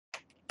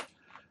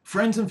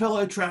Friends and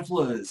fellow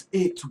travellers,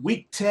 it's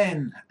week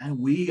 10 and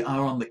we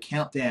are on the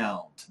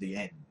countdown to the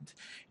end.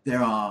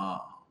 There are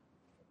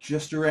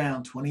just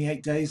around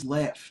 28 days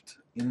left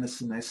in the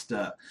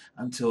semester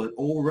until it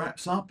all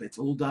wraps up. It's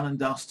all done and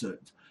dusted.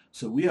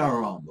 So we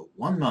are on the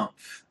 1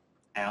 month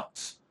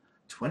out,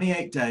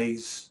 28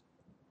 days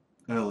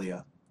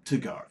earlier to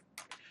go.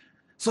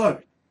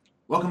 So,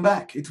 welcome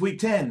back. It's week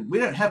 10. We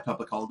don't have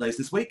public holidays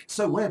this week,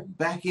 so we're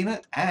back in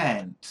it,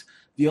 and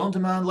the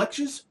on-demand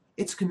lectures,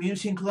 it's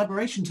community and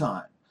collaboration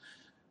time.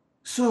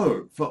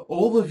 So, for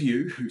all of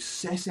you who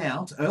set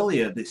out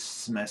earlier this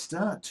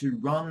semester to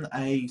run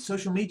a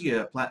social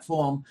media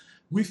platform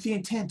with the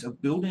intent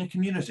of building a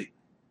community,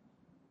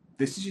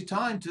 this is your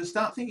time to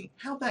start thinking,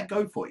 how'd that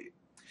go for you?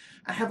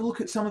 And have a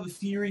look at some of the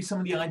theory, some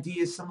of the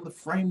ideas, some of the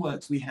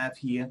frameworks we have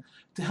here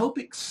to help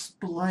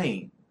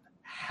explain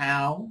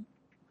how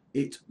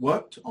it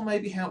worked or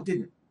maybe how it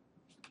didn't.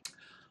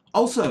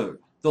 Also,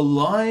 the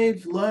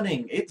live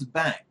learning, it's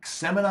back.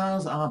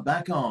 Seminars are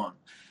back on.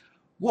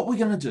 What we're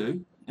going to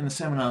do in the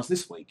seminars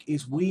this week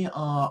is we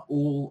are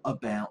all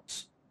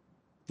about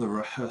the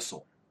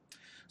rehearsal.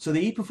 So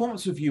the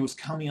ePerformance review is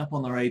coming up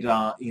on the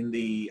radar in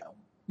the,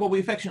 what we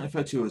affectionately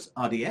refer to as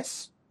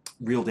RDS,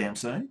 real damn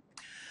soon.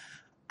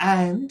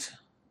 And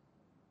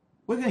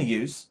we're going to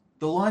use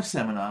the live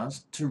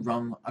seminars to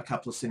run a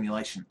couple of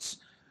simulations.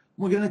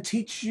 We're going to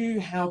teach you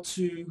how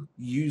to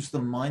use the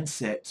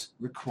mindset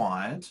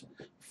required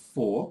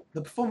for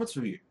the performance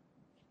review.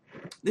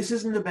 This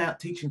isn't about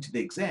teaching to the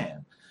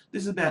exam.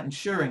 This is about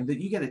ensuring that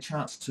you get a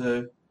chance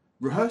to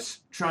rehearse,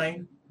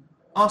 train,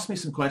 ask me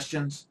some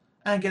questions,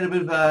 and get a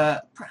bit of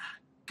a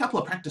couple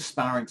of practice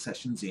sparring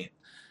sessions in.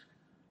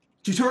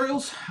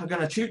 Tutorials are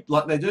going to shoot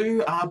like they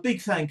do. A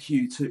big thank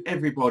you to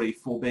everybody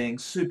for being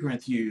super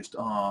enthused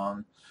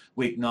on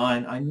week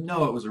 9. I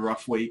know it was a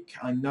rough week.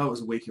 I know it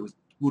was a week it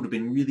would have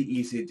been really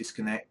easy to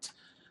disconnect.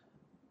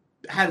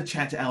 Had a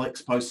chat to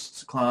Alex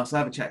post-class, I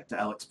have a chat to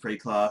Alex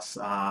pre-class,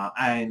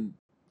 and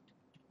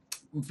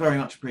very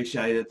much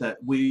appreciated that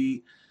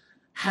we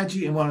had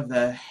you in one of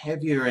the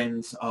heavier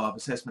ends of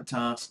assessment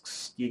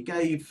tasks. You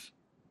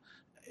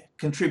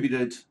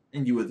contributed,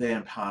 and you were there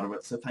and part of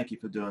it, so thank you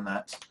for doing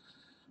that.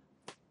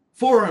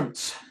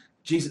 Forums.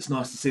 Geez, it's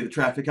nice to see the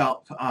traffic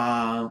up.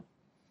 I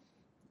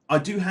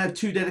do have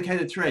 2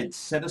 dedicated threads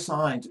set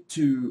aside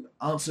to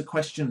answer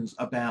questions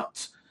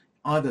about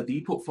either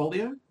the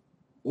ePortfolio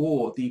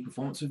or the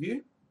ePerformance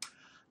review.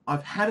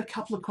 I've had a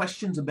couple of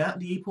questions about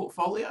the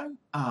ePortfolio.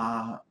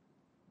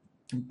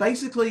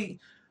 Basically,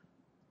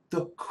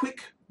 the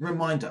quick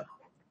reminder,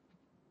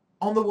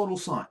 on the Waddle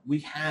site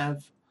we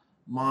have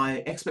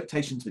my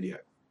expectations video.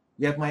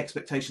 We have my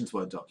expectations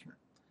Word document.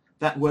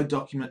 That Word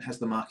document has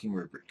the marking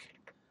rubric.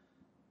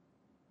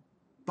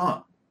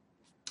 But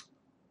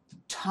the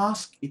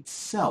task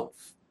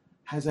itself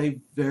has a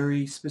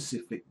very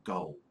specific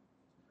goal.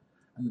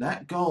 And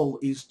that goal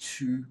is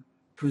to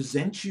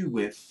present you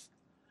with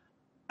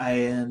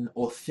an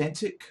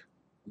authentic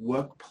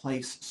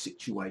workplace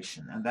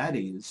situation. And that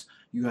is,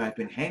 you have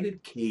been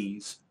handed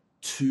keys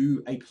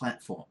to a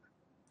platform.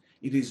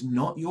 It is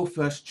not your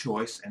first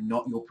choice and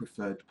not your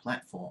preferred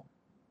platform.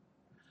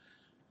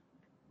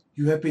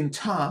 You have been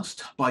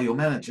tasked by your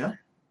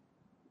manager,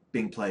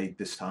 being played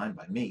this time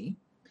by me,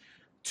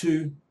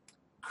 to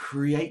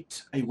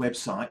create a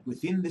website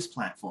within this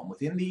platform,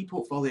 within the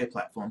ePortfolio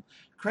platform,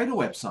 create a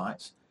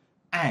website,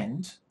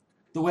 and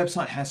the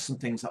website has some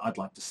things that I'd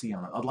like to see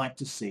on it. I'd like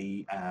to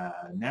see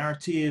a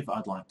narrative,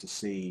 I'd like to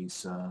see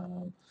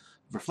some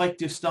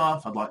reflective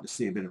stuff, I'd like to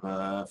see a bit of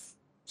a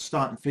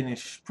start and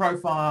finish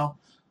profile.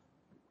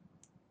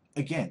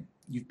 Again,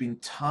 you've been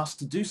tasked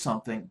to do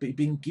something, but you've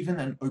been given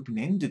an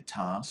open-ended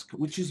task,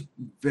 which is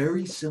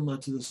very similar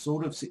to the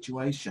sort of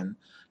situation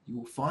you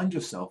will find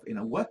yourself in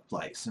a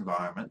workplace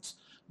environment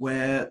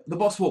where the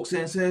boss walks in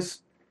and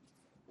says,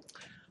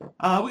 we've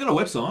got a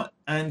website,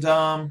 and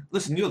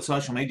listen, you're the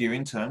social media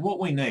intern. What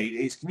we need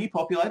is, can you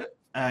populate it?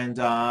 And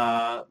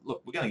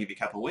look, we're going to give you a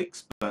couple of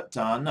weeks, but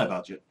no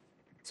budget.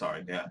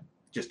 Sorry, yeah,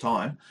 just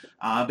time.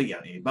 But you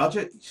don't need a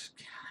budget.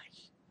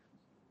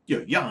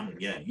 You're young,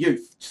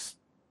 youth. Just,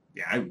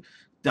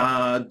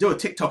 do a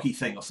TikTok-y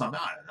thing or something.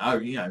 I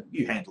don't know,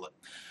 you handle it.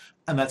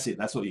 And that's it.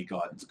 That's all your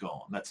guidance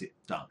gone. That's it.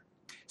 Done.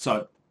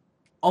 So,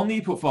 on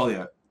the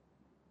ePortfolio,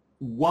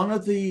 one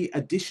of the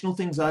additional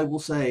things I will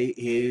say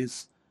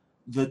is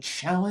the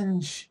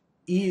challenge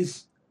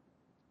is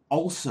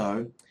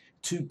also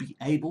to be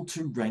able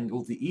to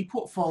wrangle the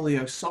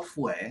ePortfolio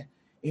software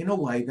in a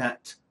way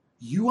that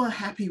you are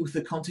happy with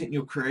the content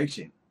you're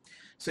creating.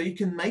 So you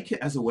can make it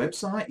as a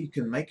website, you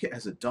can make it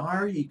as a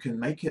diary, you can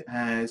make it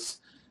as,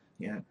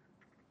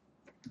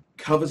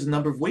 covers a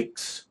number of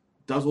weeks,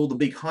 does all the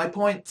big high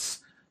points,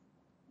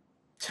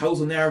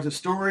 tells a narrative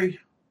story,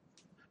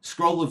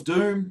 scroll of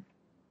doom,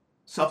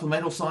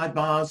 supplemental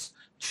sidebars,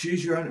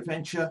 choose your own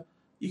adventure.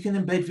 You can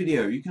embed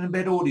video, you can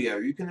embed audio,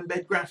 you can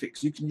embed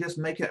graphics, you can just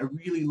make it a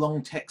really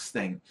long text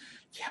thing.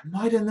 You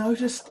might have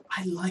noticed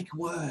I like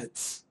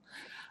words.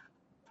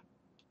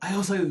 I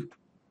also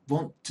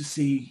want to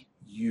see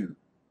you.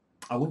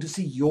 I want to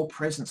see your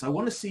presence. I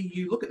want to see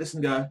you look at this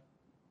and go,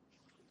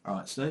 all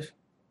right, Steve,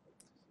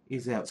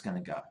 here's how it's going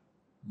to go.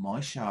 My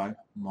show,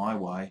 my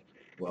way,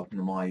 welcome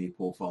to my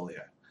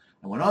ePortfolio.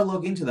 And when I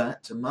log into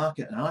that to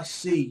market and I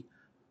see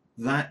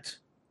that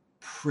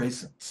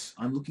presence,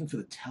 I'm looking for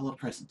the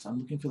telepresence. I'm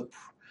looking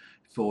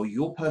for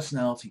your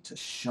personality to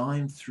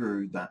shine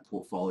through that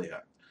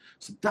portfolio.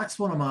 So that's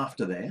what I'm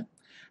after there.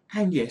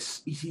 And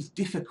yes, it is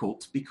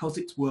difficult because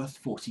it's worth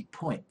 40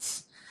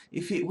 points.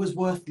 If it was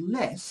worth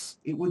less,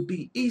 it would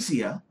be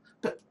easier,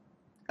 but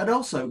it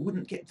also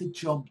wouldn't get the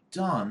job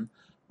done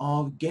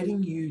of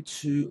getting you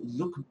to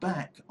look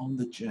back on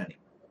the journey.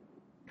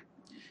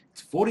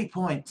 It's 40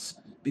 points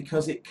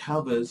because it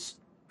covers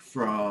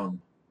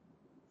from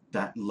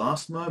that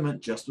last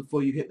moment just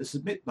before you hit the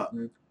submit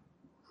button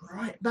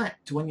right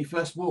back to when you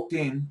first walked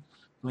in,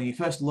 when you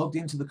first logged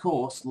into the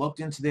course,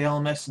 logged into the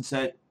LMS and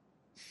said,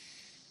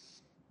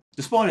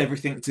 despite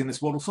everything that's in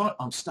this Waddle site,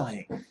 I'm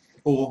staying.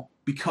 Or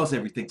because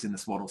everything's in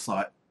this Waddle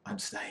site, I'm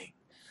staying.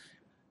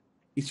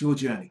 It's your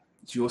journey.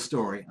 It's your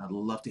story. I'd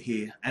love to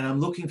hear. And I'm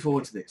looking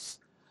forward to this.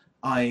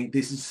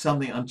 This is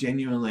something I'm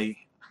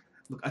genuinely...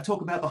 Look, I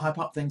talk about the hype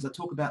up things. I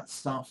talk about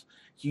stuff.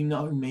 You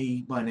know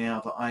me by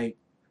now that I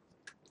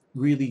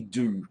really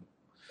do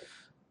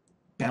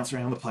bounce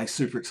around the place,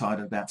 super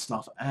excited about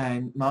stuff.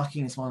 And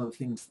marketing is one of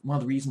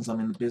the reasons I'm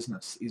in the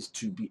business, is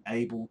to be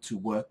able to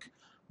work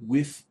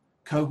with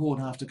cohort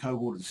after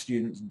cohort of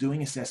students,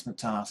 doing assessment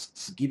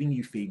tasks, giving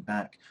you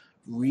feedback,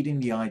 reading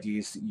the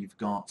ideas that you've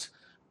got,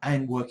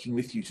 and working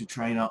with you to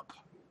train up,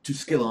 to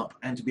skill up,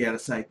 and to be able to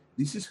say,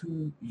 this is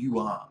who you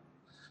are.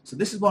 So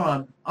this is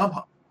what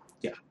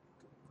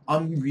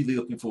I'm really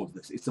looking forward to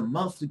this. It's a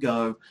month to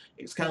go.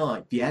 It's kind of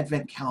like the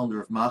advent calendar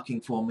of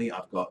marking for me.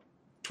 I've got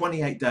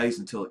 28 days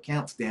until it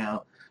counts down.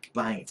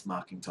 Bang, it's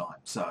marking time.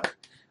 So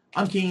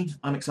I'm keen,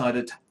 I'm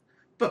excited.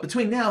 But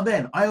between now and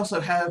then, I also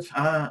have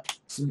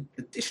some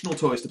additional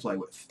toys to play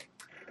with.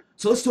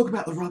 So let's talk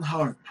about the run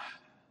home.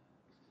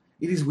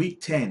 It is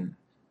week 10.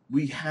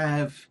 We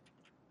have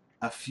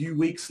a few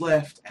weeks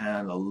left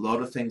and a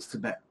lot of things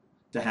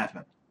to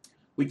happen.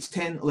 Weeks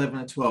 10, 11,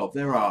 and 12.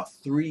 There are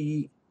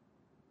 3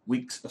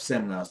 weeks of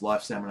seminars,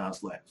 live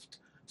seminars left.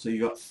 So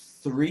you've got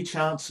 3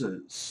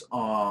 chances,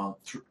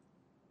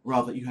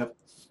 rather you have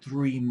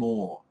 3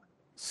 more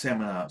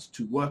seminars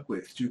to work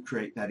with to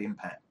create that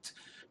impact,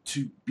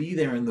 to be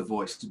there in the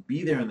voice, to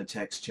be there in the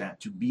text chat,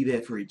 to be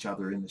there for each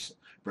other in the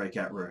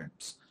breakout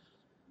rooms.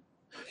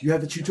 You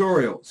have the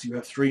tutorials, you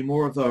have 3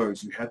 more of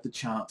those, you have the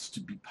chance to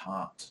be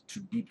part, to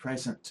be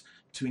present,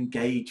 to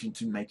engage and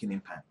to make an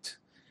impact.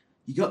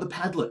 You got the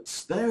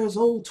Padlets, there's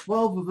all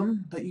 12 of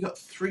them, but you got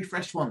 3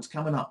 fresh ones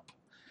coming up.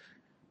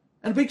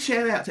 And a big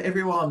shout out to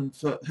everyone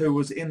who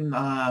was in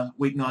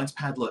week 9's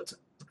Padlet.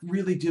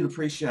 Really did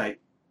appreciate.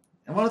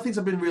 And one of the things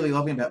I've been really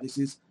loving about this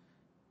is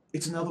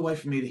it's another way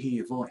for me to hear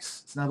your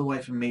voice. It's another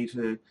way for me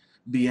to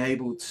be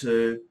able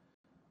to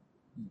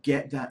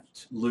get that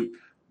loop.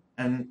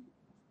 And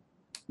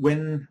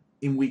when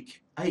in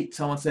week 8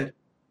 someone said,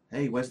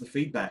 hey, where's the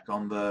feedback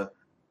on the,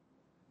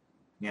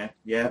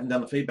 you haven't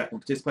done the feedback on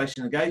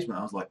participation and engagement,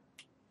 I was like,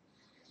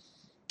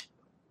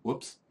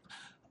 whoops.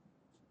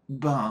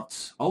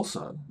 But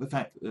also the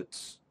fact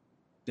that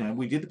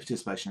we did the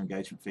participation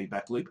engagement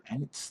feedback loop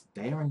and it's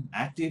there and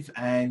active,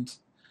 and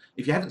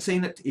if you haven't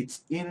seen it,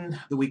 it's in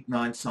the week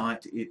 9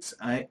 site. It's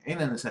in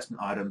an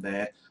assessment item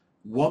there.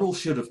 Waddle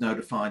should have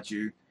notified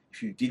you.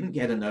 If you didn't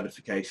get a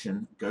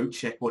notification, go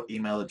check what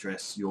email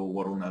address your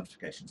Waddle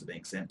notifications are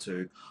being sent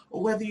to,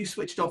 or whether you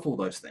switched off all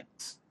those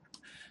things.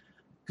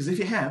 Because if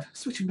you have,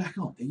 switch them back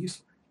on. They're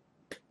useful.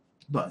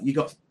 But you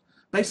got,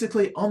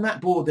 basically on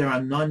that board there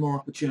are 9 more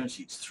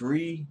opportunities,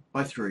 3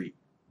 by 3.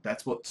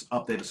 That's what's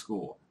up there to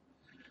score.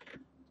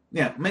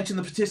 Now, mention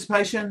the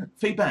participation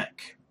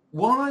feedback.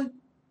 What I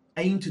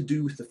aim to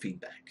do with the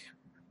feedback.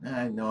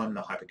 I know I'm in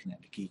the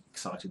hyperkinetic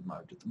excited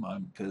mode at the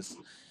moment because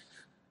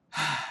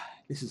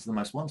this is the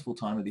most wonderful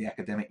time of the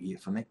academic year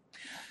for me.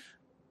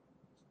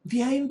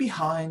 The aim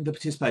behind the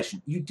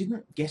participation, you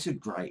didn't get a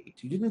grade.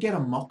 You didn't get a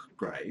mock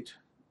grade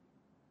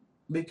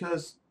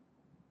because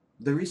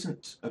there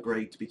isn't a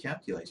grade to be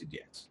calculated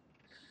yet.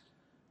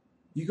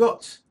 You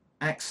got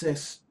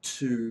access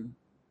to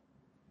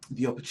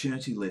the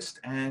opportunity list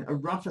and a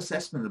rough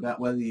assessment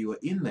about whether you were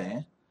in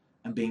there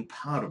and being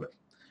part of it,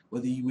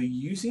 whether you were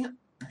using it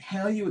and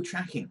how you were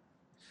tracking.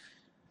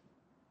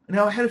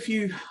 Now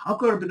I've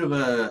got a bit of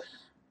a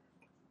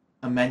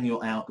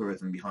manual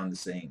algorithm behind the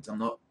scenes. I'm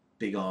not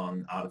big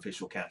on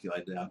artificial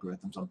calculated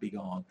algorithms. I'm big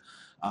on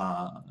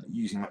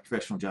using my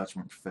professional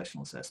judgment,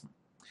 professional assessment.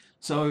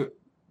 So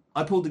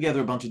I pulled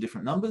together a bunch of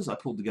different numbers, I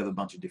pulled together a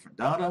bunch of different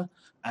data,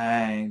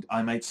 and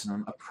I made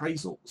some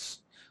appraisals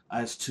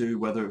as to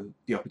whether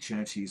the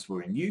opportunities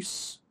were in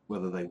use,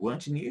 whether they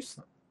weren't in use.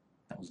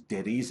 That was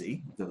dead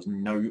easy. There was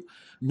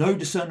no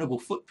discernible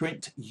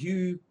footprint.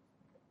 You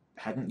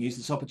hadn't used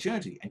this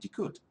opportunity, and you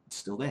could. It's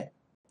still there.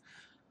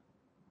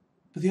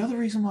 But the other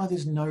reason why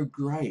there's no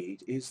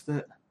grade is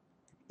that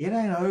it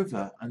ain't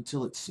over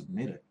until it's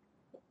submitted.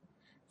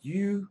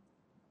 You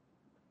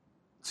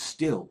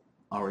still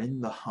are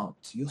in the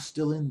hunt. You're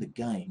still in the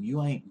game.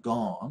 You ain't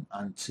gone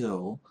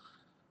until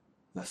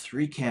the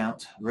 3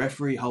 count,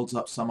 referee holds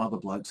up some other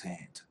bloke's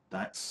hand.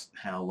 That's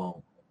how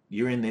long.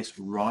 You're in this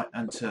right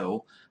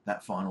until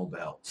that final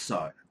bell.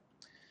 So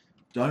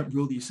don't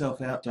rule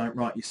yourself out. Don't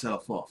write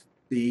yourself off.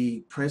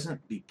 Be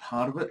present. Be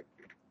part of it.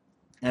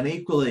 And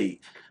equally,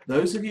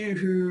 those of you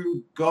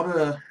who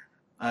got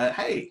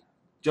hey,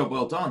 job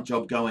well done,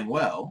 job going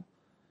well,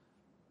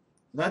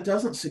 that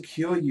doesn't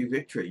secure you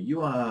victory.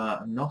 You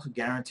are not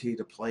guaranteed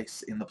a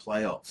place in the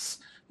playoffs.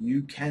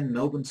 You can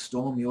Melbourne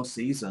Storm your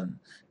season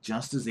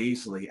just as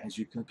easily as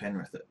you can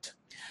Penrith it.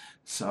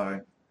 So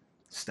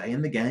stay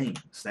in the game.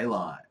 Stay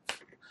live.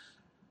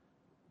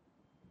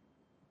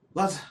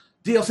 Last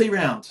DLC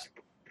round.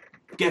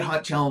 Get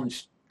Hype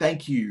Challenge.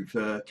 Thank you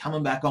for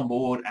coming back on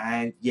board.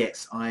 And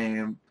yes, I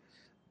am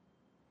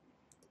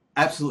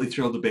absolutely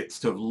thrilled to bits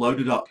to have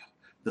loaded up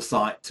the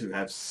site, to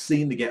have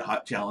seen the Get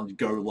Hype Challenge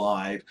go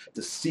live,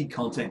 to see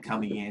content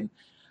coming in.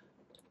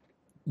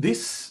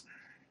 This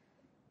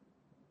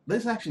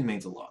actually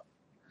means a lot.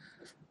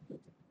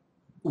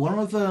 One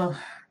of the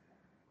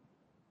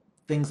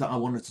things that I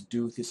wanted to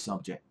do with this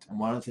subject, and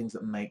one of the things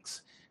that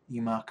makes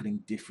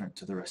e-marketing different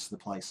to the rest of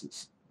the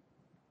places,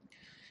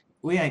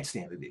 we ain't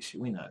standard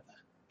issue, we know that.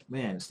 We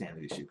ain't a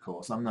standard issue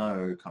course. I'm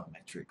no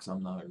econometrics,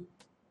 I'm no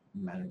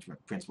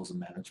management, principles of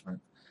management.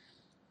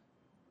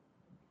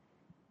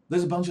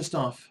 There's a bunch of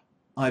stuff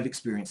I've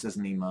experienced as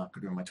an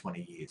e-marketer in my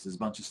 20 years. There's a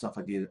bunch of stuff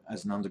I did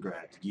as an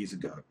undergrad years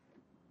ago,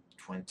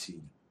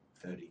 20,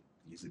 30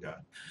 years ago,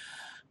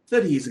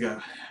 30 years ago.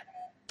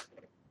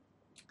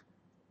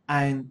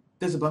 And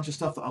there's a bunch of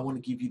stuff that I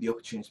want to give you the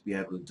opportunity to be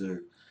able to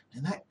do.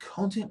 And that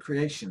content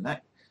creation,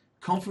 that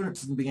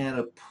confidence in being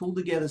able to pull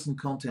together some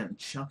content and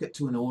chuck it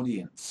to an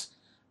audience,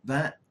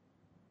 that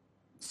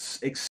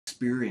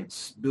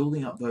experience,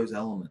 building up those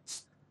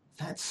elements,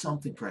 that's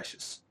something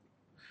precious.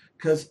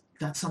 Because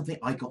that's something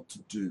I got to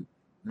do.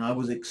 And I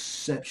was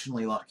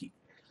exceptionally lucky.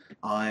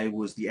 I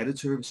was the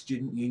editor of a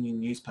student union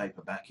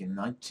newspaper back in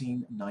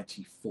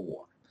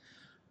 1994.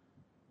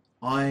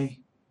 I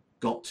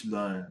got to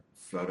learn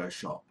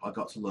Photoshop. I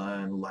got to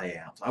learn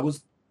layout. A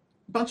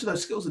bunch of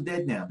those skills are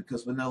dead now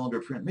because we're no longer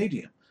a print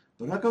medium.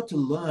 But I got to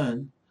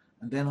learn,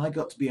 and then I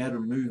got to be able to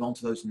move on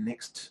to those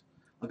next.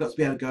 I got to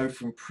be able to go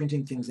from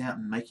printing things out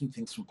and making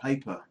things from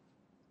paper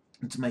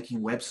into making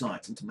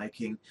websites, into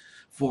making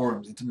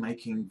forums, into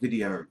making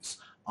videos.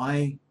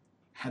 I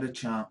had a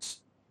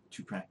chance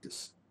to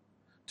practice,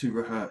 to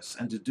rehearse,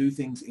 and to do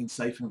things in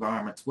safe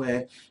environments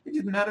where it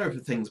didn't matter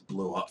if things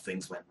blew up,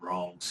 things went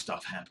wrong,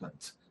 stuff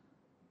happened.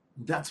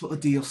 That's what the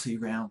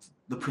DLC round,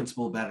 the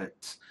principle about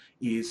it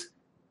is,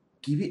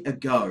 give it a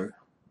go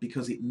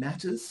because it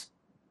matters,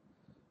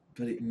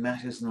 but it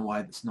matters in a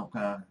way that's not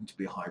going to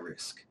be high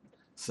risk.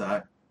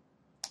 So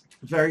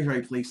very,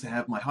 very pleased to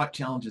have my Hype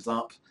Challenges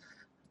up.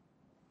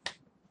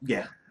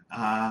 Yeah,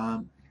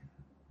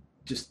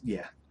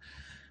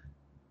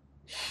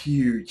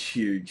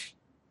 huge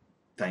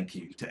thank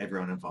you to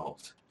everyone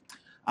involved.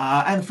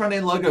 And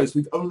front-end logos,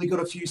 we've only got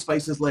a few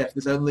spaces left.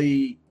 There's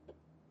only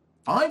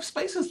 5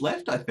 spaces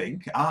left, I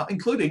think,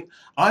 including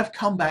I'm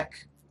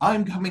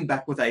coming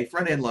back with a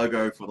front-end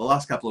logo for the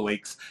last couple of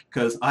weeks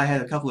because I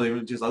had a couple of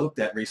images I looked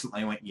at recently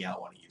and went, yeah, I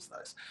want to use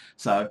those.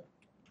 So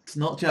it's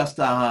not just,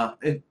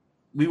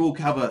 we will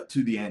cover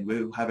to the end.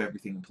 We will have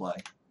everything in play.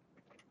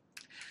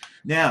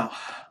 Now,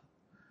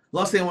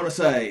 last thing I want to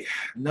say,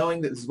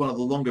 knowing that this is one of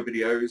the longer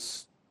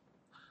videos,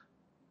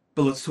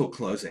 but let's talk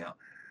closeout,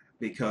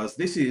 because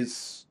this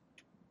is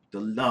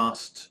the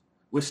last,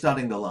 we're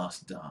starting the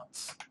last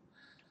dance.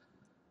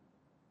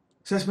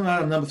 Assessment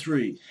item number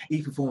 3,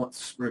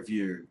 ePerformance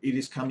review. It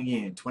is coming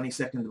in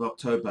 22nd of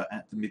October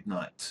at the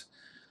midnight.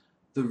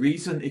 The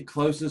reason it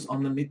closes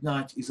on the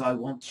midnight is I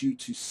want you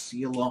to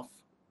seal off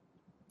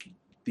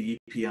the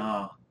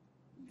EPR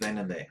then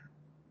and there.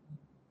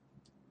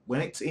 When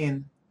it's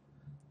in,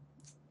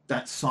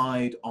 that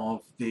side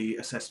of the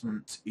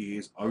assessment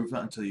is over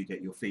until you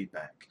get your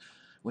feedback.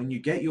 When you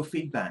get your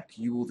feedback,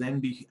 you will then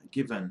be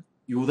given,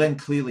 you will then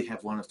clearly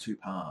have one of 2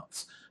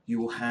 paths. You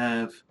will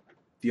have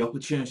the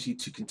opportunity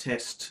to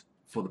contest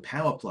for the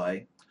power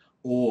play,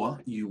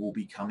 or you will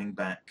be coming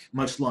back,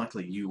 most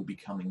likely you will be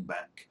coming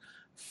back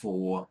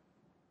for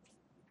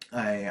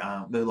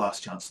the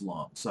last chance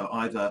salon. So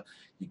either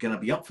you're going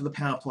to be up for the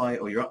power play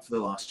or you're up for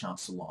the last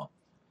chance salon.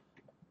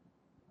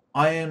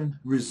 I am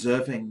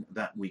reserving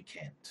that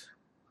weekend.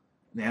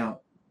 Now,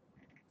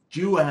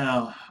 due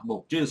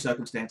to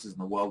circumstances in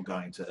the world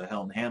going to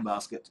hell in a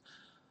handbasket,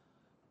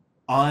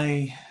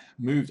 I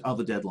moved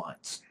other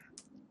deadlines.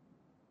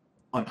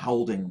 I'm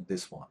holding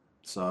this one,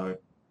 so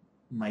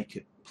make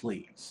it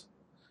please.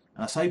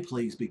 And I say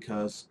please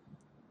because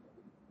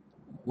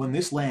when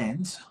this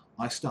lands,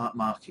 I start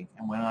marking,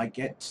 and when I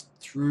get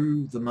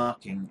through the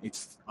marking,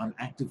 I'm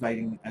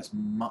activating as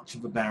much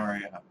of a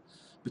barrier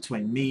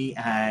between me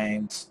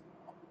and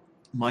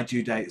my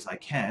due date as I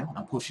can.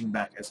 I'm pushing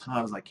back as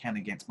hard as I can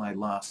against my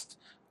last,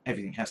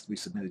 everything has to be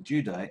submitted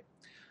due date.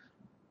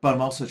 but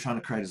I'm also trying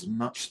to create as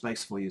much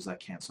space for you as I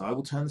can. So I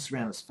will turn this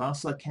around as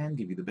fast as I can,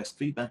 give you the best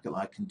feedback that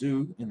I can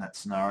do in that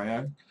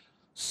scenario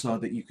so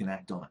that you can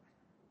act on it.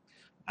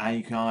 And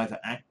you can either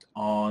act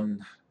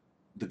on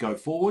the go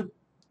forward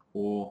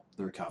or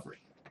the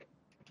recovery.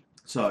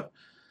 So,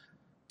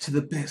 to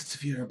the best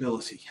of your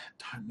ability,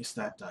 don't miss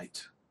that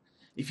date.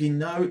 If you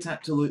know it's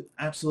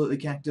absolutely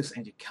cactus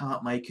and you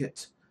can't make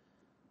it,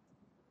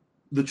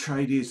 the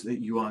trade is that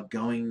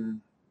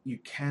you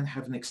can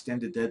have an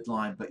extended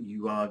deadline, but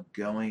you are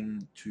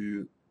going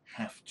to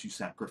have to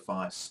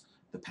sacrifice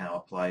the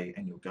power play,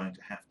 and you're going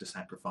to have to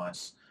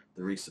sacrifice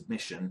the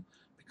resubmission,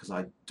 because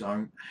I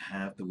don't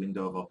have the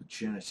window of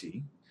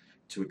opportunity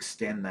to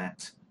extend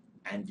that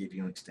and give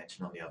you an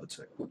extension on the other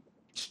two.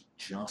 It's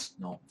just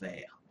not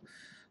there.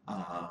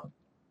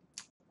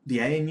 The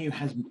ANU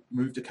has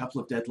moved a couple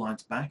of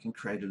deadlines back and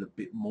created a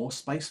bit more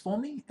space for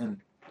me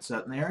in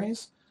certain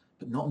areas,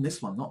 but not in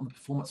this one, not in the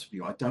performance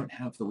review. I don't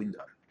have the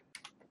window.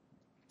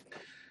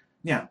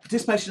 Now,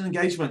 participation and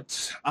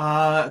engagement,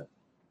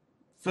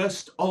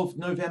 1st of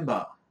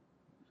November,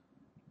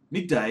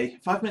 midday,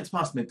 5 minutes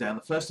past midday on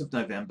the 1st of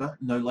November,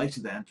 no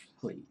later than,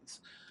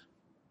 please.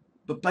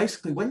 But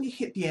basically, when you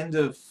hit the end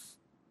of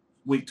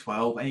week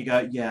 12 and you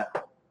go, yeah,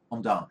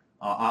 I'm done.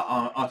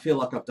 I feel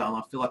like I've done,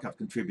 I feel like I've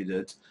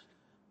contributed,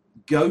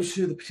 go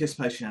to the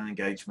participation and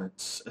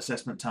engagement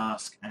assessment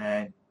task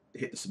and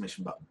hit the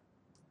submission button.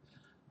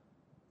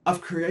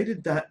 I've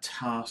created that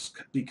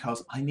task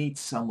because I need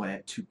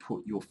somewhere to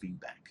put your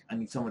feedback. I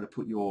need somewhere to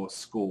put your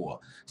score,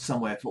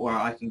 somewhere where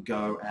I can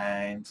go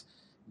and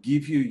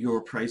give you your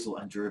appraisal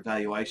and your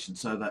evaluation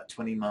so that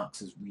 20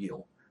 marks is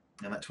real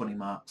and that 20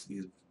 marks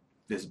is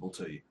visible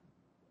to you.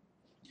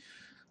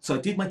 So I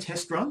did my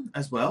test run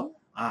as well.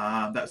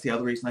 That's the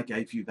other reason I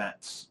gave you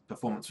that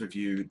performance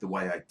review the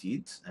way I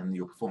did, and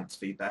your performance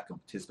feedback and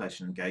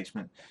participation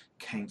engagement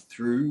came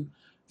through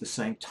the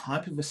same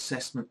type of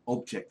assessment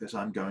object that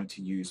I'm going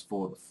to use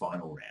for the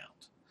final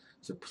round.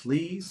 So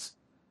please,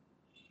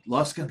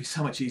 life's going to be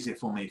so much easier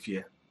for me if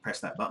you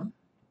press that button.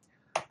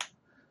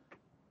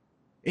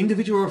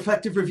 Individual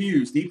reflective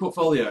reviews, the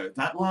ePortfolio,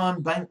 that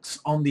one banks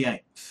on the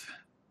 8th.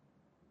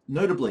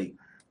 Notably,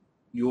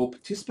 your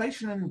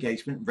participation and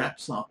engagement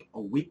wraps up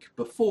a week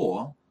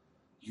before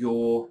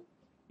your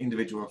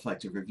individual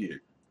reflective review.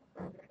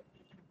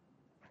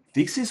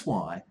 This is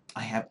why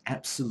I have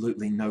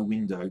absolutely no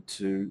window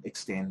to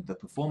extend the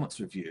performance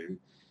review,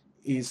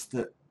 is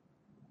that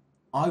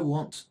I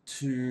want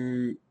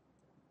to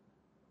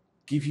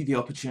give you the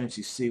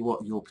opportunity to see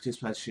what your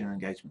participation and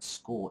engagement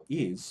score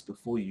is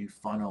before you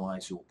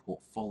finalize your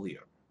portfolio.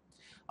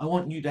 I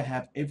want you to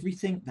have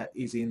everything that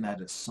is in that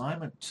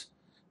assignment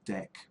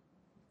deck,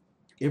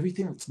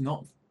 everything that's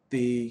not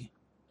the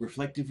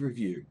reflective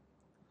review,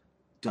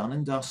 done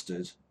and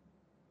dusted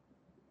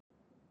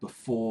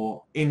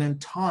before, in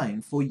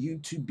time for you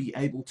to be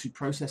able to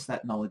process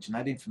that knowledge and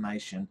that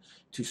information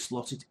to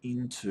slot it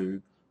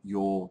into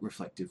your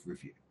reflective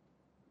review.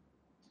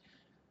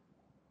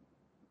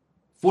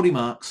 40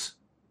 marks.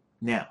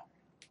 Now,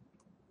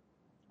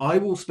 I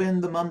will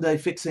spend the Monday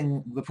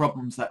fixing the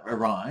problems that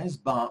arise,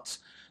 but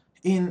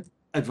in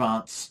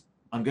advance,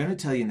 I'm going to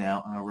tell you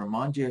now, and I'll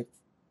remind you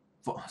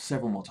for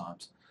several more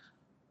times,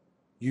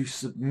 you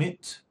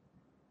submit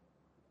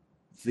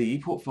the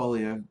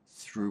ePortfolio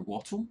through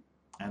Wattle,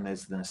 and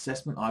there's an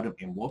assessment item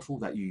in Wattle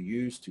that you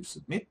use to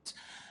submit.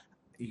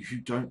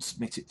 You don't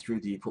submit it through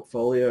the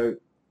ePortfolio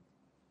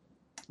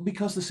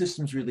because the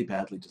system's really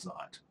badly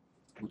designed,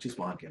 which is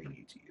why I'm getting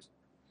you to use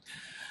it.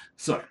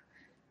 So,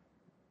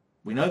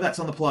 we know that's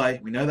on the play,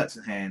 we know that's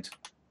in hand.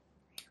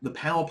 The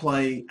power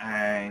play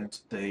and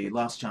the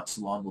last chance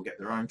salon will get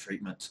their own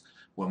treatment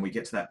when we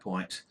get to that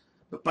point.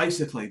 But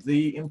basically,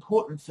 the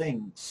important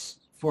things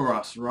for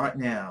us right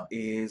now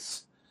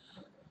is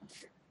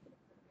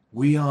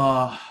we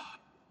are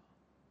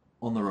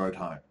on the road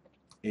home.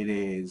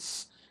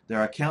 There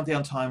are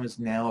countdown timers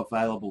now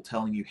available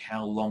telling you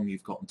how long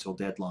you've got until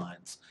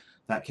deadlines.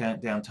 That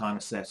countdown timer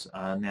set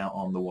are now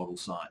on the Wattle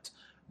site.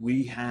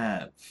 We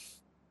have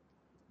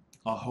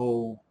a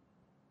whole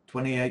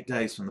 28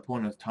 days from the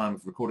point of time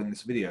of recording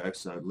this video,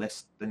 so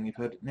less than you've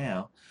heard it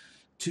now,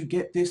 to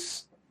get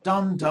this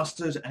done,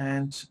 dusted,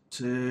 and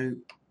to,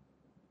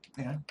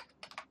 you know,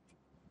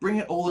 bring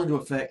it all into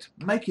effect,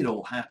 make it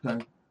all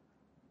happen.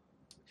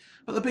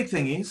 But the big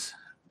thing is,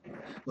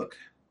 look,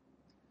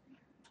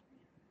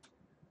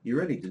 you're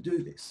ready to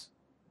do this.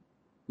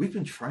 We've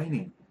been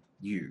training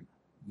you.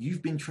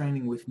 You've been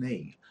training with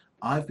me.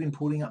 I've been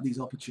putting up these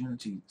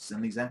opportunities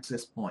and these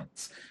access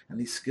points, and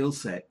these skill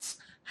sets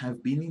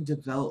have been in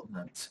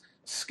development,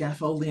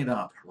 scaffolding it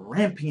up,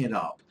 ramping it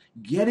up,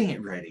 getting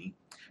it ready,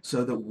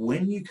 so that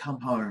when you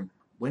come home,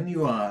 when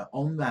you are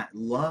on that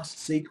last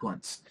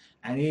sequence,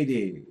 and it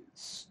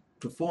is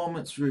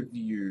performance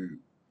review,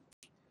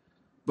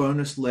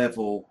 bonus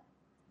level,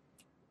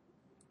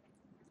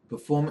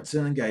 performance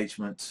and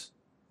engagement,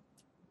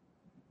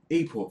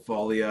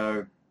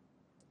 ePortfolio,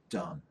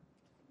 done.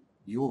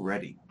 You're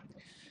ready.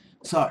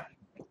 So,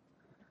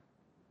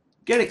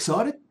 get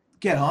excited,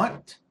 get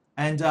hyped,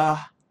 and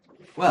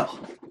Well,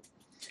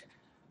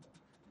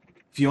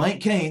 if you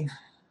ain't keen,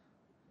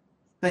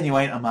 then you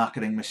ain't a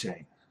marketing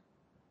machine.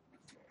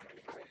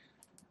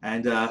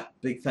 And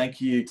big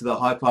thank you to the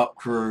Hype Up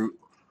crew.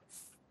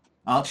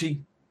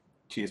 Archie,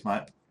 cheers,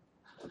 mate.